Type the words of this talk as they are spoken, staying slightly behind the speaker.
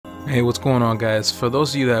Hey, what's going on, guys? For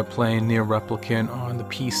those of you that are playing Nier Replicant on the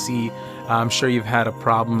PC, I'm sure you've had a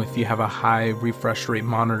problem if you have a high refresh rate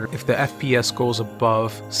monitor. If the FPS goes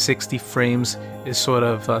above 60 frames, it sort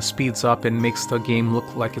of speeds up and makes the game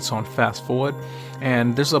look like it's on fast forward.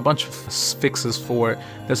 And there's a bunch of fixes for it.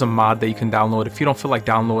 There's a mod that you can download. If you don't feel like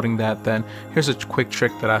downloading that, then here's a quick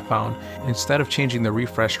trick that I found. Instead of changing the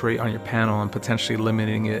refresh rate on your panel and potentially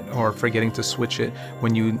limiting it or forgetting to switch it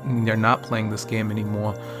when you're not playing this game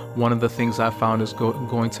anymore, one of the things I found is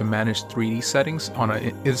going to manage 3D settings on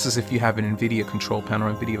this is if you have an Nvidia Control Panel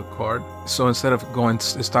or Nvidia card. So instead of going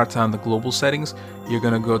to start on the global settings, you're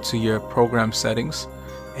going to go to your program settings,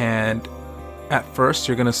 and at first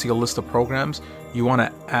you're going to see a list of programs. You want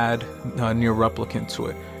to add Nier Replicant to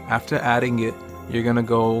it. After adding it, you're going to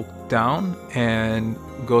go down and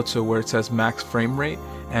go to where it says max frame rate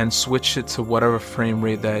and switch it to whatever frame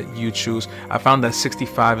rate that you choose. I found that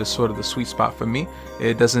 65 is sort of the sweet spot for me.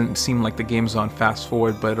 It doesn't seem like the game's on fast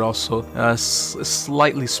forward, but it also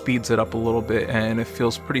slightly speeds it up a little bit, and it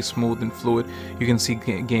feels pretty smooth and fluid. You can see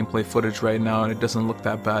gameplay footage right now, and it doesn't look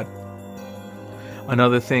that bad.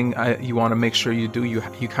 Another thing you want to make sure you do, you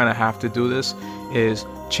kind of have to do this, is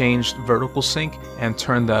change vertical sync and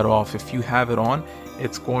turn that off. If you have it on,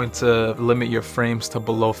 it's going to limit your frames to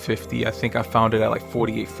below 50. I think I found it at like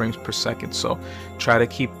 48 frames per second. So try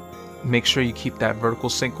to make sure you keep that vertical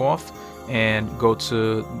sync off and go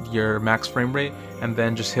to your max frame rate, and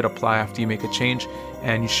then just hit apply after you make a change,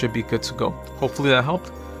 and you should be good to go. Hopefully that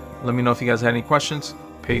helped. Let me know if you guys had any questions.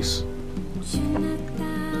 Peace.